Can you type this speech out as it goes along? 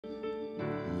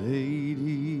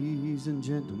Ladies and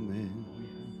gentlemen,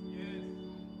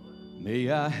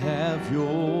 may I have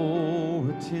your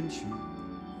attention?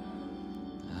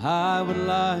 I would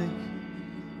like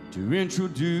to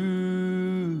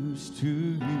introduce to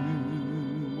you,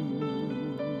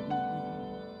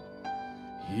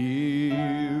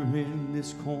 here in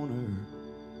this corner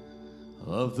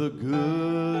of the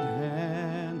good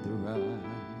and the right,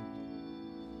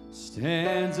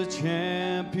 stands a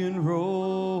champion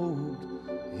robed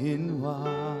in white.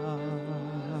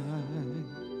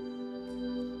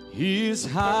 His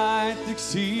height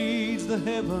exceeds the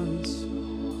heavens,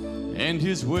 and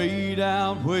his weight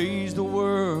outweighs the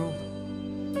world.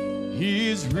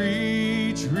 His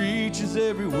reach reaches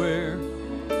everywhere,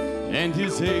 and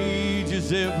his age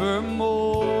is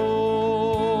evermore.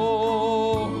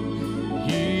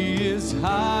 He is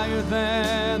higher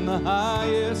than the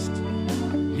highest.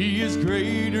 He is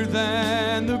greater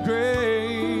than the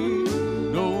great.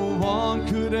 No one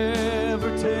could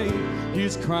ever take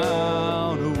his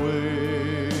crown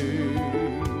away.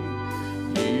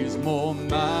 He's more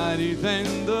mighty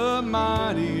than the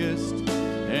mightiest,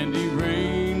 and he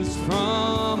reigns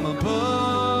from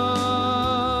above.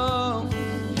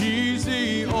 He's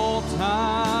the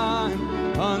all-time,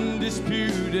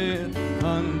 undisputed,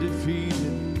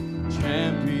 undefeated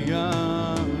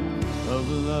champion of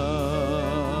love.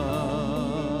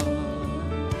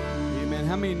 Amen.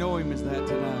 How many know him as that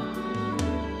tonight?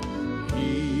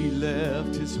 He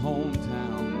left his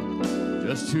hometown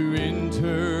just to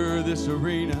enter this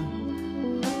arena,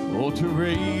 oh, to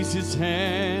raise his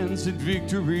hands in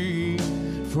victory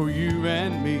for you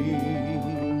and me.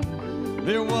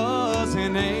 There was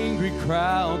an angry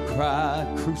crowd cried,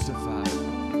 "Crucify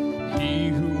he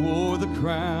who wore the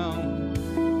crown,"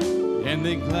 and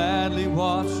they gladly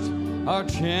watched our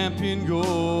champion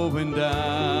going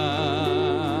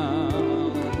down.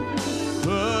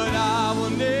 But I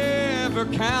will never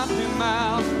count him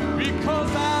out,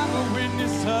 because I'm a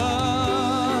witness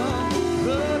of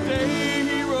the day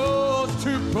he rose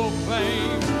to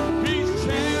proclaim he's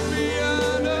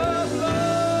champion of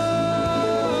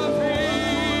love.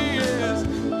 He is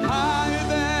higher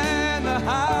than the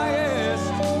highest.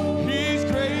 He's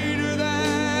greater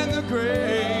than the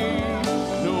great.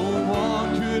 No one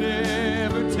could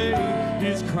ever take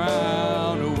his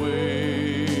crown away.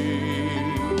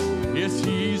 Yes,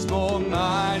 he's more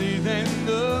mighty than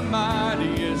the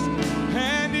mightiest,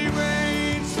 and he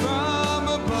reigns from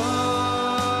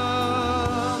above.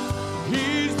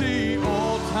 He's the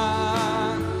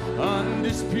all-time,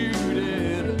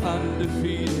 undisputed,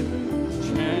 undefeated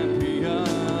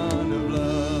champion of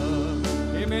love.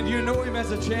 Amen. Do you know him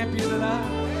as a champion tonight?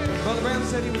 Brother Brown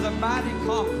said he was a mighty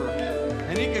conqueror,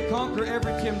 and he could conquer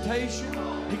every temptation.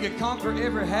 He could conquer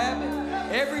every habit.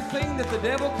 Everything that the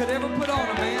devil could ever put on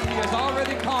a man, he has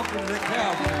already conquered at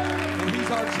Calvary. And he's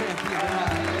our champion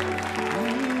tonight.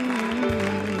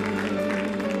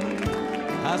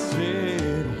 I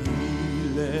said he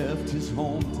left his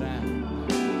hometown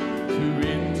to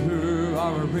enter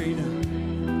our arena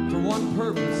for one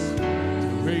purpose, to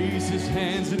raise his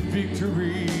hands in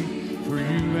victory for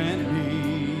you and me.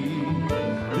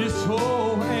 This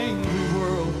whole angry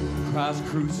world cries,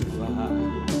 "Crucify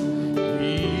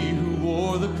he who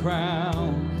wore the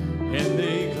crown," and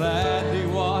they gladly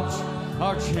watch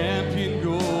our champion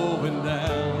going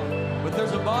down. But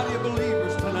there's a body of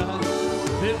believers tonight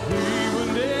that we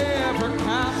will never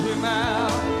count him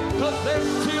out, 'cause there's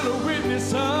still a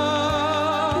witness of